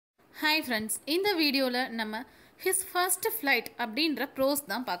Hi friends, இந்த வீடியோல நம்ம his first flight அப்படின்ற ப்ரோஸ்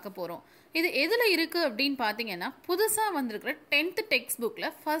தான் பார்க்க போறோம். இது எதுல இருக்கு அப்படினு பாத்தீங்கன்னா புதுசா வந்திருக்கிற 10th டெக்ஸ்ட் புக்ல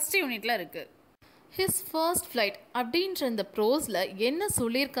ஃபர்ஸ்ட் யூனிட்ல இருக்கு. his first flight அப்படின்ற இந்த ப்ரோஸ்ல என்ன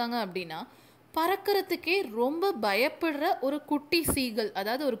சொல்லிருக்காங்க அப்படினா பறக்கிறதுக்கே ரொம்ப பயப்படுற ஒரு குட்டி சீகல்,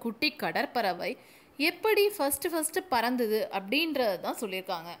 அதாவது ஒரு குட்டி கடற்பறவை எப்படி ஃபர்ஸ்ட் பறந்தது அப்படின்றது தான்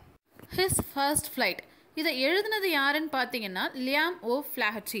சொல்லிருக்காங்க. his first flight இதை எழுதினது யாருன்னு பார்த்தீங்கன்னா O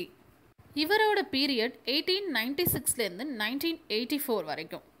Flaherty. இவரோட பீரியட் 1896லேருந்து 1984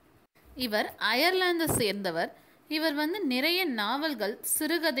 வரைக்கும். இவர் அயர்லாந்தை சேர்ந்தவர். இவர் நிறைய நாவல்கள்,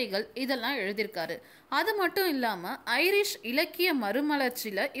 சிறுகதைகள் இதெல்லாம் எழுதியிருக்காரு. அது மட்டும் இல்லாமல் ஐரிஷ் இலக்கிய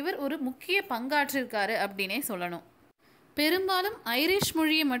மறுமலர்ச்சியில் இவர் ஒரு முக்கிய பங்காற்றிருக்காரு அப்படின்னே சொல்லணும். பெரும்பாலும் ஐரிஷ்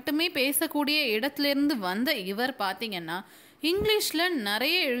மொழியை மட்டுமே பேசக்கூடிய இடத்துலேருந்து வந்த இவர் பார்த்தீங்கன்னா இங்கிலீஷில்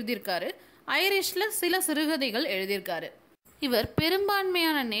நிறைய எழுதியிருக்காரு, ஐரிஷில் சில சிறுகதைகள் எழுதியிருக்காரு. இவர்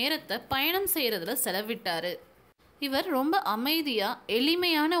பெரும்பான்மையான நேரத்தை பயணம் செய்கிறதுல செலவிட்டார். இவர் ரொம்ப அமைதியாக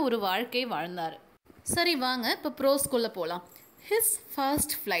எளிமையான ஒரு வாழ்க்கை வாழ்ந்தார். சரி வாங்க இப்போ ப்ரோஸ்குள்ளே போகலாம். ஹிஸ்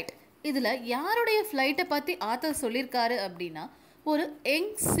ஃபர்ஸ்ட் ஃப்ளைட், இதில் யாருடைய ஃப்ளைட்டை பற்றி ஆத்தர் சொல்லியிருக்காரு அப்படின்னா ஒரு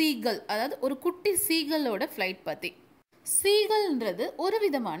யங் சீகல், அதாவது ஒரு குட்டி சீகலோட ஃப்ளைட் பற்றி. சீகல்ன்றது ஒரு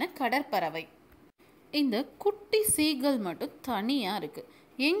விதமான கடற்பறவை. இந்த குட்டி சீகல் மட்டும் தனியாக இருக்குது.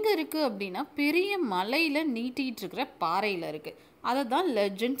 எங்கே இருக்குது அப்படின்னா பெரிய மலையில் நீட்டிகிட்டு இருக்கிற பாறையில் இருக்குது. அதை தான்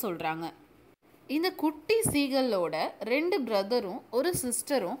லெஜண்ட் சொல்கிறாங்க. இந்த குட்டி சீகலோட 2 பிரதரும் ஒரு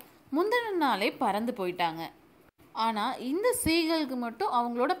சிஸ்டரும் முந்தின நாளே பறந்து போயிட்டாங்க. ஆனால் இந்த சீகலுக்கு மட்டும்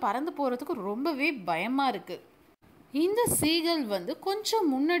அவங்களோட பறந்து போகிறதுக்கு ரொம்பவே பயமாக இருக்குது. இந்த சீகல் கொஞ்சம்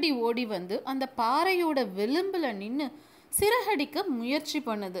முன்னாடி ஓடி அந்த பாறையோட விளிம்பில் நின்று சிறகடிக்க முயற்சி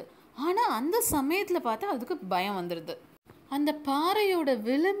பண்ணுது. ஆனால் அந்த சமயத்தில் பார்த்தா அதுக்கு பயம் வந்துடுது. அந்த பாறையோட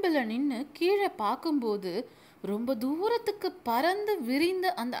விளிம்பில் நின்று கீழே பார்க்கும்போது ரொம்ப தூரத்துக்கு பறந்து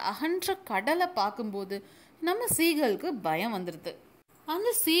விரிந்த அந்த அகன்ற கடலை பார்க்கும்போது நம்ம சீகலுக்கு பயம் வந்துடுது.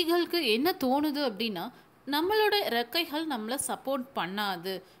 அந்த சீகலுக்கு என்ன தோணுது அப்படின்னா நம்மளோட ரெக்கைகள் நம்மளை சப்போர்ட்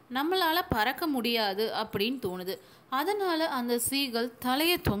பண்ணாது, நம்மளால் பறக்க முடியாது அப்படின்னு தோணுது. அதனால் அந்த சீகல்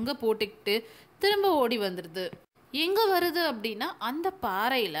தலையை தொங்க போட்டுக்கிட்டு திரும்ப ஓடி வந்துடுது. எங்கே வருது அப்படின்னா அந்த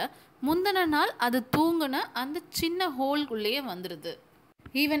பாறையில் முந்தின நாள் அது தூங்குன அந்த சின்ன ஹோல்குள்ளேயே வந்துடுது.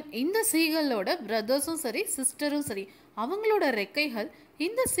 ஈவன் இந்த சீகலோட பிரதர்ஸும் சரி சிஸ்டரும் சரி அவங்களோட ரெக்கைகள்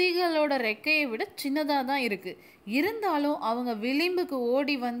இந்த சீகலோட ரெக்கையை விட சின்னதாக தான் இருக்குது. இருந்தாலும் அவங்க விளிம்புக்கு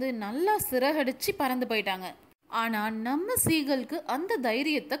ஓடி நல்லா சிறகடிச்சு பறந்து போயிட்டாங்க. ஆனால் நம்ம சீகலுக்கு அந்த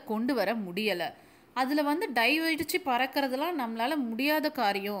தைரியத்தை கொண்டு வர முடியலை. அதில் டைவ் அடித்து பறக்கிறதுலாம் நம்மளால் முடியாத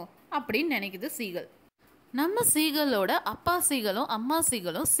காரியம் அப்படின்னு நினைக்குது சீகல். நம்ம சீகலோட அப்பா சீகலும் அம்மா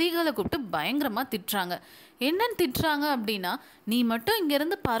சீகலும் சீகலை கூப்பிட்டு பயங்கரமாக திட்டுறாங்க. என்னன்னு திட்டுறாங்க அப்படின்னா நீ மட்டும்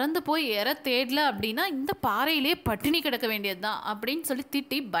இங்கேருந்து பறந்து போய் தேடல அப்படின்னா இந்த பாறையிலே பட்டினி கிடக்க வேண்டியது தான் அப்படின்னு சொல்லி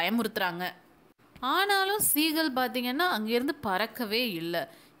திட்டி பயமுறுத்துறாங்க. ஆனாலும் சீகல் பார்த்திங்கன்னா அங்கேருந்து பறக்கவே இல்லை.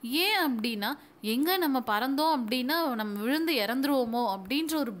 ஏன் அப்படின்னா எங்கே நம்ம பறந்தோம் அப்படின்னா நம்ம விழுந்து இறந்துருவோமோ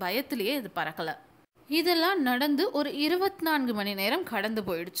அப்படின்ற ஒரு பயத்திலேயே இது பறக்கலை. இதெல்லாம் நடந்து ஒரு 24 மணி நேரம் கடந்து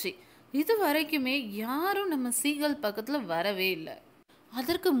போயிடுச்சு. இது வரைக்குமே யாரும் நம்ம சீகல் பக்கத்தில் வரவே இல்லை.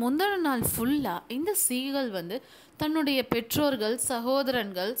 அதற்கு முந்தின நாள் ஃபுல்லாக இந்த சீகல் தன்னுடைய பெற்றோர்கள்,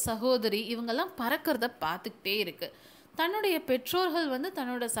 சகோதரன்கள், சகோதரி இவங்கெல்லாம் பறக்கிறத பார்த்துக்கிட்டே இருக்குது. தன்னுடைய பெற்றோர்கள்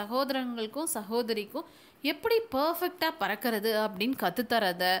தன்னோட சகோதரங்களுக்கும் சகோதரிக்கும் எப்படி பர்ஃபெக்டாக பறக்கிறது அப்படின்னு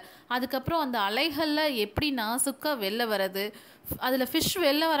கற்றுத்தரத, அதுக்கப்புறம் அந்த அலைகளில் எப்படி நாசுக்காக வெளில வர்றது, அதில் ஃபிஷ்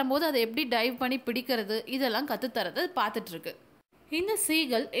வெளில வரும்போது அதை எப்படி டைவ் பண்ணி பிடிக்கிறது இதெல்லாம் கற்றுத்தரதை பார்த்துட்ருக்கு. இந்த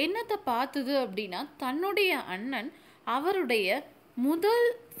சீகல் என்னத்தை பார்த்துது அப்படின்னா தன்னுடைய அண்ணன் அவருடைய முதல்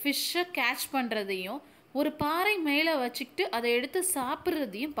ஃபிஷ்ஷை கேட்ச் பண்ணுறதையும் ஒரு பாறை மேலே வச்சுக்கிட்டு அதை எடுத்து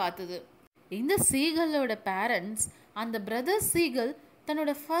சாப்பிட்றதையும் பார்த்துது. இந்த சீகலோட பேரண்ட்ஸ் அந்த பிரதர் சீகல்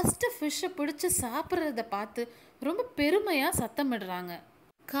தன்னோட ஃபஸ்ட்டு ஃபிஷ்ஷை பிடிச்சி சாப்பிட்றத பார்த்து ரொம்ப பெருமையாக சத்தமிடுறாங்க.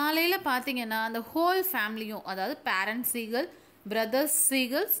 காலையில் பார்த்தீங்கன்னா அந்த ஹோல் ஃபேமிலியும், அதாவது பேரண்ட் சீகல், பிரதர்ஸ்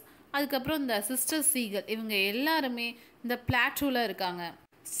சீகல்ஸ், அதுக்கப்புறம் இந்த சிஸ்டர் சீகல் இவங்க எல்லாருமே இந்த பிளாட்டூவில் இருக்காங்க.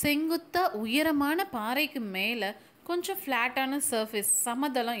 செங்குத்தா உயரமான பாறைக்கு மேலே கொஞ்சம் ஃப்ளாட்டான சர்ஃபேஸ்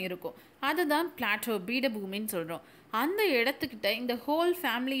சமதளம் இருக்கும். அதுதான் பிளாட்டோ, பீடபூமின்னு சொல்கிறோம். அந்த இடத்துக்கிட்ட இந்த ஹோல்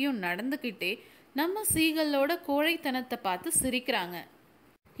ஃபேமிலியும் நடந்துக்கிட்டே நம்ம சீகலோட கோழைத்தனத்தை பார்த்து சிரிக்கிறாங்க.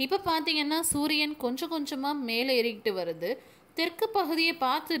 இப்போ பார்த்தீங்கன்னா சூரியன் கொஞ்சம் கொஞ்சமாக மேலே ஏறிக்கிட்டு வருது. தெற்கு பகுதியை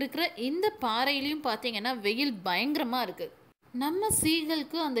பார்த்து இருக்கிற இந்த பாறையிலையும் பார்த்தீங்கன்னா வெயில் பயங்கரமாக இருக்குது. நம்ம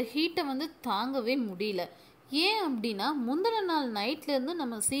சீகலுக்கு அந்த ஹீட்டை தாங்கவே முடியல. ஏன் அப்படின்னா முந்தின நாள் நைட்லேருந்து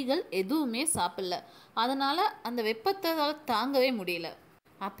நம்ம சீகல் எதுவுமே சாப்பிடல. அதனால் அந்த வெப்பத்தை தாங்கவே முடியல.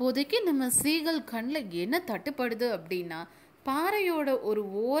 அப்போதைக்கு நம்ம சீகல் கண்ணில் என்ன தட்டுப்படுது அப்படின்னா பாறையோட ஒரு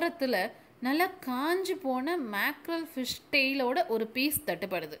ஓரத்தில் நல்லா காஞ்சி போன மேக்ரல் ஃபிஷ் டெய்லோட ஒரு பீஸ்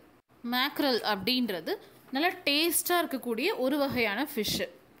தட்டுப்படுது. மேக்ரல் அப்படின்றது நல்லா டேஸ்ட்டாக இருக்கக்கூடிய ஒரு வகையான ஃபிஷ்ஷு.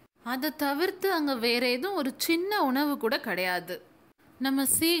 அதை தவிர்த்து அங்கே வேற எதுவும் ஒரு சின்ன உணவு கூட கிடையாது. நம்ம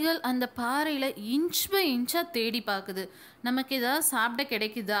சீகல் அந்த பாறையில் இன்ச் பை இன்ச்சாக தேடி பார்க்குது, நமக்கு ஏதாவது சாப்பிட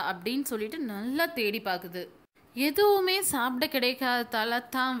கிடைக்குதா அப்படின்னு சொல்லிட்டு நல்லா தேடி பார்க்குது. எதுவுமே சாப்பிட கிடைக்காததால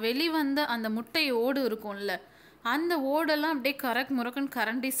தான் வெளிவந்த அந்த முட்டை ஓடு இருக்கும்ல, அந்த ஓடெல்லாம் அப்படியே கரக் முறக்குன்னு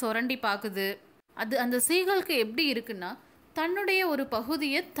கரண்டி சுரண்டி பார்க்குது. அது அந்த சீகலுக்கு எப்படி இருக்குன்னா, தன்னுடைய ஒரு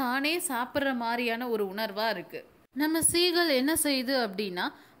பகுதியை தானே சாப்பிட்ற மாதிரியான ஒரு உணர்வாக இருக்குது. நம்ம சீகல் என்ன செய்யுது அப்படின்னா,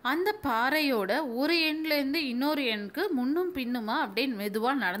 அந்த பாறையோட ஒரு எண்ட்லேருந்து இன்னொரு எண்ணுக்கு முன்னும் பின்னுமா அப்படியே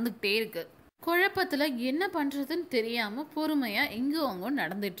மெதுவாக நடந்துக்கிட்டே இருக்கு. குழப்பத்தில் என்ன பண்ணுறதுன்னு தெரியாமல் பொறுமையாக இங்கும் அங்கும்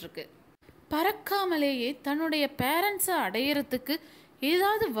நடந்துட்டுருக்கு. பறக்காமலேயே தன்னுடைய பேரண்ட்ஸை அடையிறதுக்கு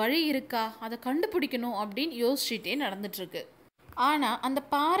ஏதாவது வழி இருக்கா, அதை கண்டுபிடிக்கணும் அப்படின்னு யோசிச்சுட்டே நடந்துட்டுருக்கு. ஆனால் அந்த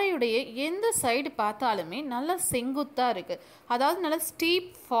பாறையுடைய எந்த சைடு பார்த்தாலுமே நல்லா செங்குத்தாக இருக்குது, அதாவது நல்லா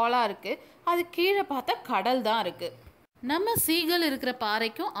ஸ்டீப் ஃபாலாக இருக்குது. அது கீழே பார்த்தா கடல் தான் இருக்குது. நம்ம சீகல் இருக்கிற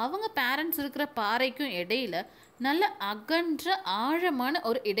பாறைக்கும் அவங்க பேரண்ட்ஸ் இருக்கிற பாறைக்கும் இடையில நல்ல அகன்ற ஆழமான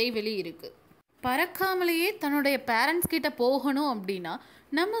ஒரு இடைவெளி இருக்குது. பறக்காமலேயே தன்னுடைய பேரண்ட்ஸ் கிட்ட போகணும் அப்படின்னா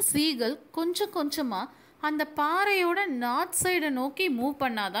நம்ம சீகல் கொஞ்சம் கொஞ்சமாக அந்த பாறையோட நார்த் சைடை நோக்கி மூவ்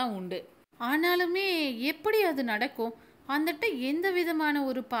பண்ணாதான் உண்டு. ஆனாலுமே எப்படி அது நடக்கும்? வந்துட்டு எந்த விதமான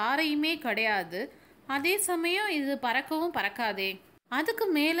ஒரு பாறையுமே கிடையாது. அதே சமயம் இது பறக்கவும் பறக்காதே. அதுக்கு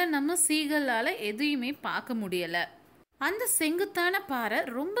மேலே நம்ம சீகலால் எதையுமே பார்க்க முடியலை. அந்த செங்குத்தான பாறை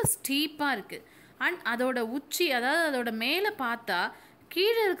ரொம்ப ஸ்டீப்பாக இருக்குது. அண்ட் அதோட உச்சி, அதாவது அதோட மேலே பார்த்தா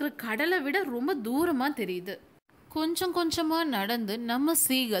கீழே இருக்கிற கடலை விட ரொம்ப தூரமாக தெரியுது. கொஞ்சம் கொஞ்சமாக நடந்து நம்ம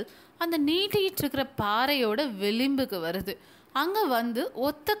சீகல் அந்த நீட்டிகிட்டு இருக்கிற பாறையோட விளிம்புக்கு வருது. அங்கே வந்து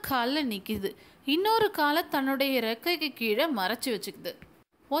ஒத்த காலில் நிற்கிது. இன்னொரு காலை தன்னுடைய ரெக்கைக்கு கீழே மறைச்சி வச்சுக்குது.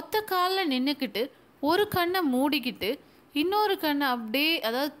 ஒத்த காலில் நின்றுக்கிட்டு ஒரு கண்ணை மூடிக்கிட்டு இன்னொரு கண்ணை அப்படியே,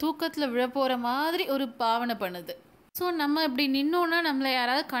 அதாவது தூக்கத்தில் விழப்போகிற மாதிரி ஒரு பாவனை பண்ணுது. ஸோ நம்ம இப்படி நின்னோன்னா நம்மளை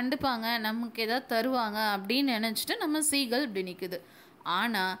யாராவது கண்டுப்பாங்க, நமக்கு ஏதாவது தருவாங்க அப்படின்னு நினச்சிட்டு நம்ம சீகல் இப்படி நிற்குது.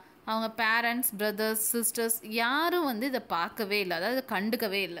 ஆனால் அவங்க பேரண்ட்ஸ், பிரதர்ஸ், சிஸ்டர்ஸ் யாரும் வந்து இதை பார்க்கவே இல்லை, அதாவது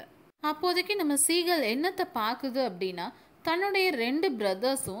கண்டுக்கவே இல்லை. அப்போதைக்கு நம்ம சீகல் என்னத்தை பார்க்குது அப்படின்னா, தன்னுடைய 2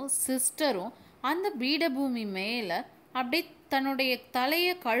 பிரதர்ஸும் சிஸ்டரும் அந்த பீடபூமி மேலே அப்படியே தன்னுடைய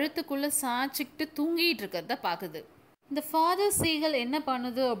தலையை கழுத்துக்குள்ளே சாய்ச்சிக்கிட்டு தூங்கிட்டு இருக்கிறத பார்க்குது. இந்த ஃபாதர் சீகல் என்ன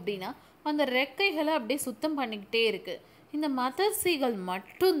பண்ணுது அப்படின்னா, அந்த ரெக்கைகளை அப்படியே சுத்தம் பண்ணிக்கிட்டே இருக்குது. இந்த மதர் சீகல்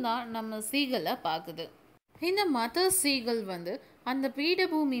மட்டும்தான் நம்ம சீகலை பார்க்குது. இந்த மதர் சீகல் வந்து அந்த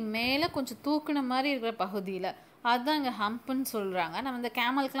பீடபூமி மேலே கொஞ்சம் தூக்குன மாதிரி இருக்கிற பகுதியில், அதுதான் இங்கே ஹம்ப்புன்னு சொல்கிறாங்க. நம்ம இந்த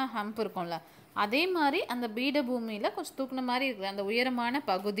கேமலுக்கெலாம் ஹம்ப் இருக்கும்ல, அதே மாதிரி அந்த பீடபூமியில் கொஞ்சம் தூக்குன மாதிரி இருக்கிற அந்த உயரமான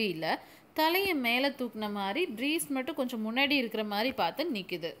பகுதியில் தலையை மேலே தூக்குன மாதிரி ப்ரீஸ் மட்டும் கொஞ்சம் முன்னாடி இருக்கிற மாதிரி பார்த்து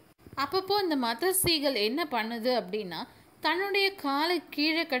நிற்குது. அப்பப்போ இந்த மதர் சீகல் என்ன பண்ணுது அப்படின்னா, தன்னுடைய காலை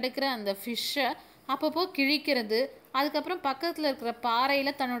கீழே கிடக்கிற அந்த ஃபிஷ்ஷை அப்பப்போ கிழிக்கிறது, அதுக்கப்புறம் பக்கத்தில் இருக்கிற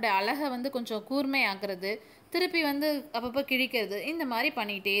பாறையில் தன்னுடைய அழகை வந்து கொஞ்சம் கூர்மையாக்குறது, திருப்பி வந்து அப்பப்போ கிழிக்கிறது, இந்த மாதிரி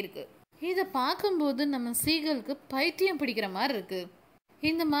பண்ணிக்கிட்டே இருக்குது. இதை பார்க்கும்போது நம்ம சீகலுக்கு பைத்தியம் பிடிக்கிற மாதிரி இருக்குது.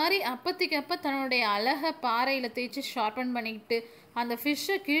 இந்த மாதிரி அப்போதைக்கு அப்போ தன்னுடைய அழகை பாறையில் தேய்ச்சி ஷார்பன் பண்ணிக்கிட்டு அந்த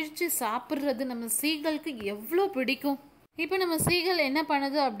ஃபிஷ்ஷை கிழித்து சாப்பிட்றது நம்ம சீகலுக்கு எவ்வளோ பிடிக்கும். இப்போ நம்ம சீகல் என்ன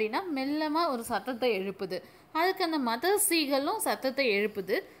பண்ணுது அப்படின்னா, மெல்லமாக ஒரு சத்தத்தை எழுப்புது. அதுக்கு அந்த மதர் சீகலும் சத்தத்தை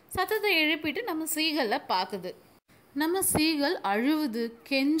எழுப்புது. சத்தத்தை எழுப்பிட்டு நம்ம சீகலை பார்க்குது. நம்ம சீகல் அழுவுது,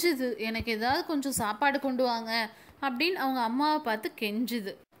 கெஞ்சுது, எனக்கு ஏதாவது கொஞ்சம் சாப்பாடு கொண்டு வாங்க அப்படின்னு அவங்க அம்மாவை பார்த்து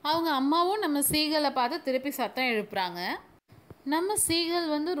கெஞ்சுது. அவங்க அம்மாவும் நம்ம சீகலை பார்த்து திருப்பி சத்தம் எழுப்புறாங்க. நம்ம சீகல்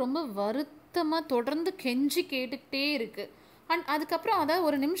வந்து ரொம்ப வருத்தமாக தொடர்ந்து கெஞ்சி கேட்டுக்கிட்டே இருக்குது. அண்ட் அதுக்கப்புறம், அதாவது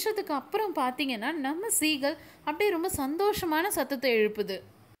ஒரு நிமிஷத்துக்கு அப்புறம் பார்த்தீங்கன்னா நம்ம சீகல் அப்படியே ரொம்ப சந்தோஷமான சத்தத்தை எழுப்புது.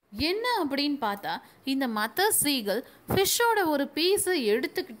 என்ன அப்படின்னு பார்த்தா, இந்த மதர் சீகல் ஃபிஷ்ஷோட ஒரு பீஸை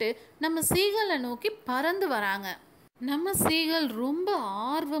எடுத்துக்கிட்டு நம்ம சீகலை நோக்கி பறந்து வராங்க. நம்ம சீகல் ரொம்ப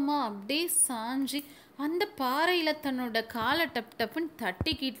ஆர்வமாக அப்படியே சாஞ்சி அந்த பாறையில் தன்னோட காலை டப் டப்புன்னு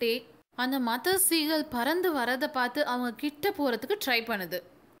தட்டிக்கிட்டே அந்த மதர் சீகல் பறந்து வரதை பார்த்து அவங்க கிட்ட போகிறதுக்கு ட்ரை பண்ணுது.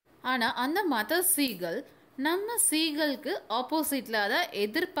 ஆனால் அந்த மதர் சீகல் நம்ம சீகலுக்கு ஆப்போசிட்டில், அதாவது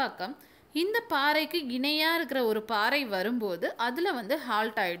எதிர்பார்க்கம், இந்த பாறைக்கு இணையாக இருக்கிற ஒரு பாறை வரும்போது அதில் வந்து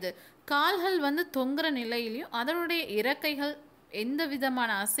ஹால்ட் ஆகிடுது. கால்கள் வந்து தொங்குற நிலையிலையும் அதனுடைய இறக்கைகள் எந்த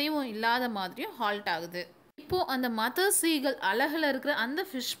விதமான அசைவும் இல்லாத மாதிரியும் ஹால்ட் ஆகுது. இப்போது அந்த மதர் சீகல் அழகில் இருக்கிற அந்த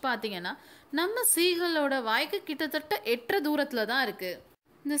ஃபிஷ் பார்த்தீங்கன்னா நம்ம சீகலோட வாய்க்கு கிட்டத்தட்ட 8 தூரத்தில் தான் இருக்குது.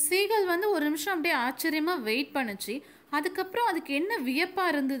 இந்த சீகல் வந்து ஒரு நிமிஷம் அப்படியே ஆச்சரியமாக வெயிட் பண்ணுச்சு. அதுக்கப்புறம் அதுக்கு என்ன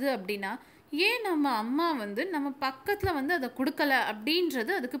வியப்பாக இருந்தது அப்படின்னா, ஏன் நம்ம அம்மா வந்து நம்ம பக்கத்தில் வந்து அதை கொடுக்கல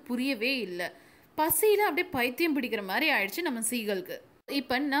அப்படின்றது அதுக்கு புரியவே இல்லை. பசியில் அப்படியே பைத்தியம் பிடிக்கிற மாதிரி ஆயிடுச்சு நம்ம சீகலுக்கு.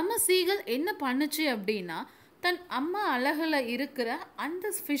 இப்போ நம்ம சீகல் என்ன பண்ணுச்சு அப்படின்னா, தன் அம்மா அழகுல இருக்கிற அந்த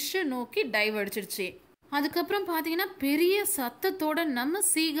ஃபிஷ்ஷை நோக்கி டைவ் அடிச்சிருச்சு. அதுக்கப்புறம் பார்த்தீங்கன்னா பெரிய சத்தத்தோட நம்ம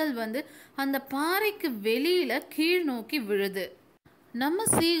சீகல் வந்து அந்த பாறைக்கு வெளியில கீழ் நோக்கி விழுது. நம்ம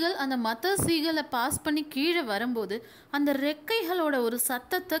சீகல் அந்த மற்ற சீகலை பாஸ் பண்ணி கீழே வரும்போது அந்த ரெக்கைகளோட ஒரு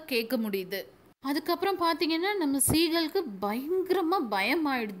சத்தத்தை கேட்க முடியுது. அதுக்கப்புறம் பார்த்தீங்கன்னா நம்ம சீகலுக்கு பயங்கரமாக பயம்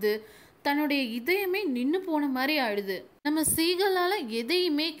ஆயிடுது. தன்னுடைய இதயமே நின்று போன மாதிரி ஆயிடுது. நம்ம சீகலால்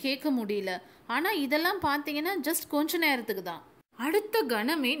எதையுமே கேட்க முடியல. ஆனால் இதெல்லாம் பார்த்தீங்கன்னா ஜஸ்ட் கொஞ்ச நேரத்துக்கு தான். அடுத்த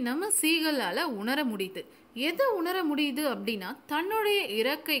கணமே நம்ம சீகலால் உணர முடியுது. எதை உணர முடியுது அப்படின்னா தன்னுடைய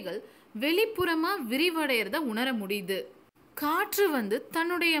இறக்கைகள் வெளிப்புறமாக விரிவடைகிறத உணர முடியுது. காற்று வந்து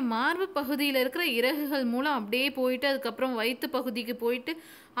தன்னுடைய மார்பு பகுதியில் இருக்கிற இறகுகள் மூலம் அப்படியே போயிட்டு அதுக்கப்புறம் வயிற்று பகுதிக்கு போயிட்டு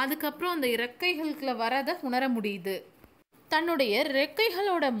அதுக்கப்புறம் அந்த இறக்கைகளுக்குள்ள வரதை உணர முடியுது. தன்னுடைய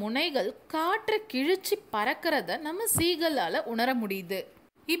ரெக்கைகளோட முனைகள் காற்றை கிழிச்சு பறக்கிறத நம்ம சீகலால் உணர முடியுது.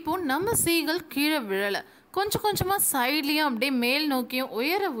 இப்போ நம்ம சீகல் கீழே விழலை, கொஞ்சம் கொஞ்சமாக சைட்லேயும் அப்படியே மேல் நோக்கியும்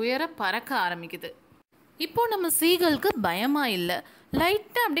உயர உயர பறக்க ஆரம்பிக்குது. இப்போ நம்ம சீகலுக்கு பயமாக இல்லை,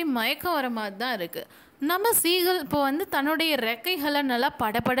 லைட்டாக அப்படியே மயக்கம் வர மாதிரி தான் இருக்குது. நம்ம சீகல் இப்போ வந்து தன்னுடைய ரெக்கைகளை நல்லா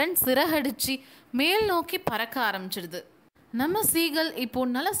படபடன்னு சிறகடிச்சு மேல் நோக்கி பறக்க ஆரம்பிச்சிடுது. நம்ம சீகல் இப்போ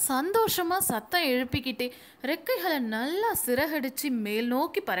நல்லா சந்தோஷமாக சத்தம் எழுப்பிக்கிட்டே ரெக்கைகளை நல்லா சிறகடிச்சு மேல்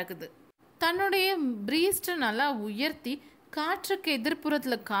நோக்கி பறக்குது. தன்னுடைய பிரீஸ்ட்டை நல்லா உயர்த்தி காற்றுக்கு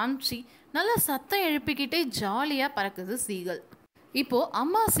எதிர்ப்புறத்தில் காமிச்சு நல்லா சத்தம் எழுப்பிக்கிட்டே ஜாலியாக பறக்குது சீகல். இப்போது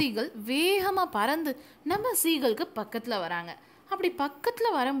அம்மா சீகல் வேகமாக பறந்து நம்ம சீகலுக்கு பக்கத்தில் வராங்க. அப்படி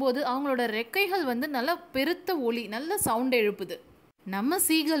பக்கத்தில் வரும்போது அவங்களோட ரெக்கைகள் வந்து நல்லா பெருத்த ஒலி, நல்ல சவுண்ட் எழுப்புது. நம்ம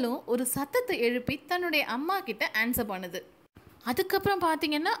சீகலும் ஒரு சத்தத்தை எழுப்பி தன்னுடைய அம்மா கிட்ட ஆன்சர் பண்ணுது. அதுக்கப்புறம்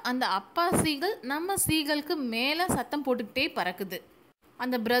பார்த்தீங்கன்னா அந்த அப்பா சீகல் நம்ம சீகலுக்கு மேலே சத்தம் போட்டுக்கிட்டே பறக்குது.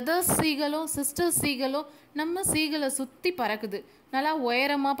 அந்த பிரதர்ஸ் சீகலும் சிஸ்டர்ஸ் சீகலும் நம்ம சீகலை சுற்றி பறக்குது. நல்லா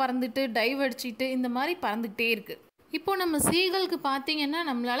உயரமாக பறந்துட்டு டைவ் அடிச்சுட்டு இந்த மாதிரி பறந்துக்கிட்டே இருக்குது. இப்போ நம்ம சீகலுக்கு பார்த்தீங்கன்னா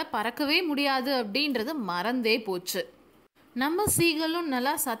நம்மளால் பறக்கவே முடியாது அப்படின்றது மறந்தே போச்சு. நம்ம சீகலும்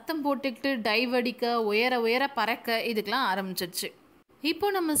நல்லா சத்தம் போட்டுக்கிட்டு டைவ் அடிக்க உயர உயர பறக்க இதுக்கெலாம் ஆரம்பிச்சிருச்சு. இப்போ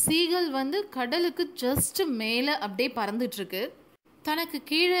நம்ம சீகல் வந்து கடலுக்கு ஜஸ்ட் மேலே அப்படியே பறந்துட்டுருக்கு. தனக்கு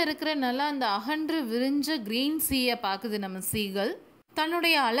கீழே இருக்கிற நல்லா அந்த அகன்று விரிஞ்ச க்ரீன் சீயை பார்க்குது நம்ம சீகல்.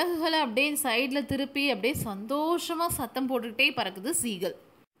 தன்னுடைய அலகுகளை அப்படியே சைடில் திருப்பி அப்படியே சந்தோஷமாக சத்தம் போட்டுக்கிட்டே பறக்குது சீகல்.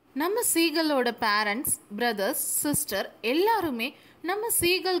 நம்ம சீகலோட பேரண்ட்ஸ், பிரதர்ஸ், சிஸ்டர் எல்லாருமே நம்ம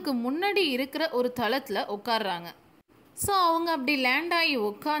சீகலுக்கு முன்னாடி இருக்கிற ஒரு தளத்தில் உட்காடுறாங்க. ஸோ அவங்க அப்படி லேண்ட் ஆகி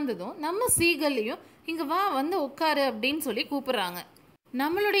உட்காந்ததும் நம்ம சீகல்லையும் இங்கே வா வந்து உட்காரு அப்படின்னு சொல்லி கூப்பிட்றாங்க.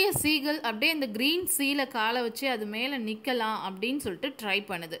 நம்மளுடைய சீகல் அப்படியே இந்த க்ரீன் சீல காலை வச்சு அது மேலே நிற்கலாம் அப்படின்னு சொல்லிட்டு ட்ரை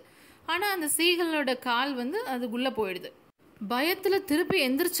பண்ணுது. ஆனால் அந்த சீகலோட கால் வந்து அதுக்குள்ளே போயிடுது. பயத்தில் திருப்பி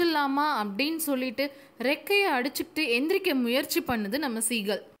எந்திரிச்சிடலாமா அப்படின்னு சொல்லிட்டு ரெக்கையை அடிச்சுக்கிட்டு எந்திரிக்க முயற்சி பண்ணுது நம்ம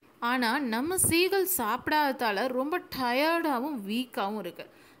சீகல். ஆனால் நம்ம சீகல் சாப்பிடாததால் ரொம்ப டயர்டாகவும் வீக்காகவும்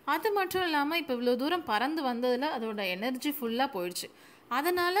இருக்குது. அது மட்டும் இல்லாமல் இப்போ இவ்வளோ தூரம் பறந்து வந்ததில் அதோட எனர்ஜி ஃபுல்லாக போயிடுச்சு.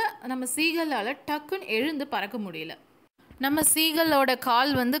 அதனால் நம்ம சீகலால் டக்குன்னு எழுந்து பறக்க முடியல. நம்ம சீகலோட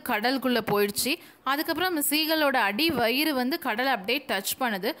கால் வந்து கடலுக்குள்ளே போயிடுச்சு. அதுக்கப்புறம் நம்ம சீகலோட அடி வயிறு வந்து கடலை அப்படியே டச்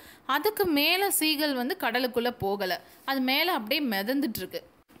பண்ணுது. அதுக்கு மேலே சீகல் வந்து கடலுக்குள்ளே போகலை, அது மேலே அப்படியே மிதந்துட்டுருக்கு.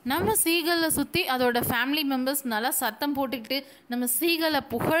 நம்ம சீகலை சுற்றி அதோட ஃபேமிலி மெம்பர்ஸ் நல்லா சத்தம் போட்டுக்கிட்டு நம்ம சீகலை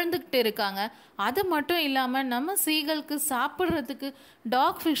புகழ்ந்துக்கிட்டு இருக்காங்க. அது மட்டும் இல்லாமல் நம்ம சீகலுக்கு சாப்பிட்றதுக்கு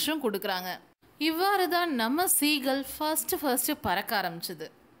டாக் ஃபிஷ்ஷும் கொடுக்குறாங்க. இவ்வாறு தான் நம்ம சீகல் ஃபர்ஸ்ட்டு பறக்க ஆரம்பிச்சுது.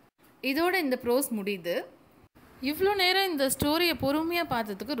 இதோட இந்த ப்ரோஸ் முடியுது. இவ்வளோ நேரம் இந்த ஸ்டோரியை பொறுமையாக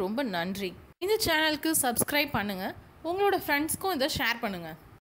பார்த்ததுக்கு ரொம்ப நன்றி. இந்த சேனலுக்கு சப்ஸ்கிரைப் பண்ணுங்கள், உங்களோட ஃப்ரெண்ட்ஸ்க்கும் இதை ஷேர் பண்ணுங்கள்.